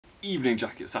Evening,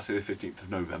 Jack. It's Saturday the 15th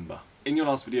of November. In your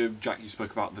last video, Jack, you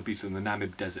spoke about the beetle in the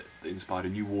Namib Desert that inspired a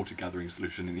new water gathering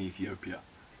solution in Ethiopia.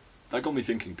 That got me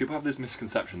thinking, people have this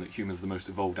misconception that humans are the most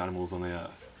evolved animals on the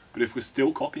earth. But if we're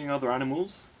still copying other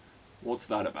animals, what's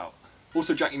that about?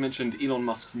 Also, Jack, you mentioned Elon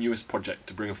Musk's newest project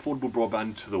to bring affordable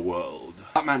broadband to the world.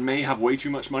 That man may have way too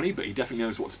much money, but he definitely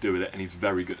knows what to do with it, and he's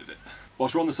very good at it.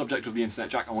 Whilst we're on the subject of the internet,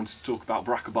 Jack, I wanted to talk about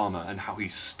Barack Obama and how he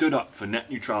stood up for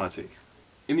net neutrality.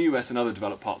 In the US and other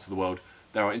developed parts of the world,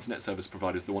 there are internet service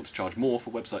providers that want to charge more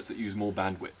for websites that use more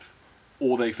bandwidth,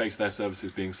 or they face their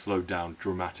services being slowed down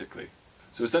dramatically.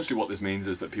 So essentially what this means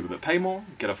is that people that pay more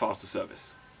get a faster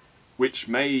service, which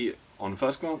may, on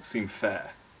first glance, seem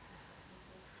fair.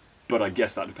 But I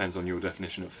guess that depends on your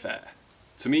definition of fair.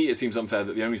 To me, it seems unfair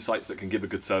that the only sites that can give a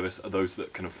good service are those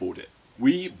that can afford it.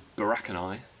 We, Barack and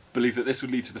I, believe that this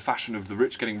would lead to the fashion of the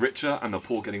rich getting richer and the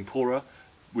poor getting poorer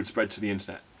would spread to the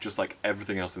internet, just like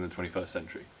everything else in the 21st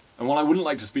century. And while I wouldn't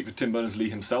like to speak for Tim Berners-Lee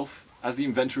himself, as the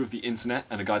inventor of the internet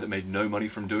and a guy that made no money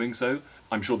from doing so,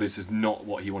 I'm sure this is not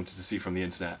what he wanted to see from the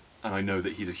internet, and I know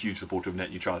that he's a huge supporter of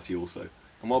net neutrality also.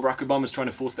 And while Barack Obama's trying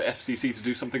to force the FCC to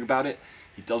do something about it,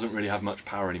 he doesn't really have much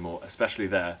power anymore, especially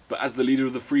there. But as the leader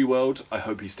of the free world, I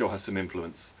hope he still has some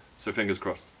influence. So fingers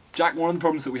crossed. Jack, one of the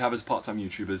problems that we have as part-time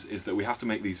YouTubers is that we have to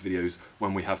make these videos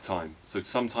when we have time. So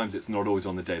sometimes it's not always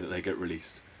on the day that they get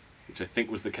released, which I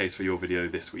think was the case for your video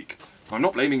this week. I'm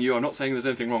not blaming you, I'm not saying there's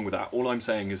anything wrong with that. All I'm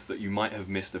saying is that you might have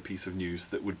missed a piece of news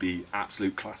that would be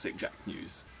absolute classic Jack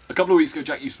news. A couple of weeks ago,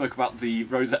 Jack, you spoke about the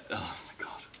Rosetta... Oh my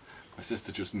god. My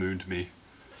sister just mooned me.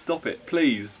 Stop it,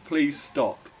 please. Please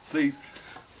stop. Please.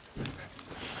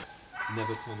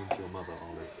 Never turn into your mother,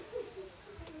 Olive.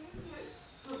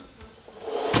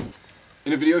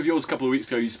 In a video of yours a couple of weeks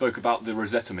ago, you spoke about the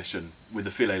Rosetta mission with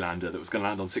the Philae lander that was going to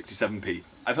land on 67p.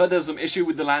 I've heard there was some issue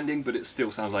with the landing, but it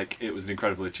still sounds like it was an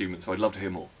incredible achievement, so I'd love to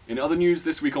hear more. In other news,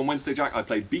 this week on Wednesday, Jack, I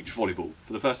played beach volleyball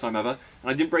for the first time ever,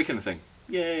 and I didn't break anything.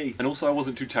 Yay! And also I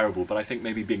wasn't too terrible, but I think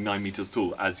maybe being 9 meters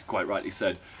tall, as you quite rightly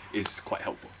said, is quite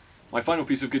helpful. My final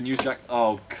piece of good news, Jack...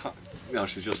 Oh, no,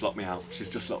 she's just locked me out. She's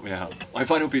just locked me out. My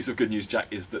final piece of good news, Jack,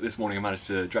 is that this morning I managed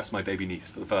to dress my baby niece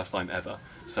for the first time ever.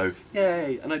 So,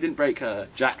 yay! And I didn't break her.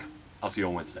 Jack, I'll see you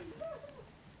on Wednesday.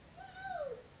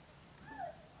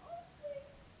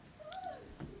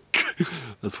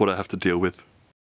 That's what I have to deal with.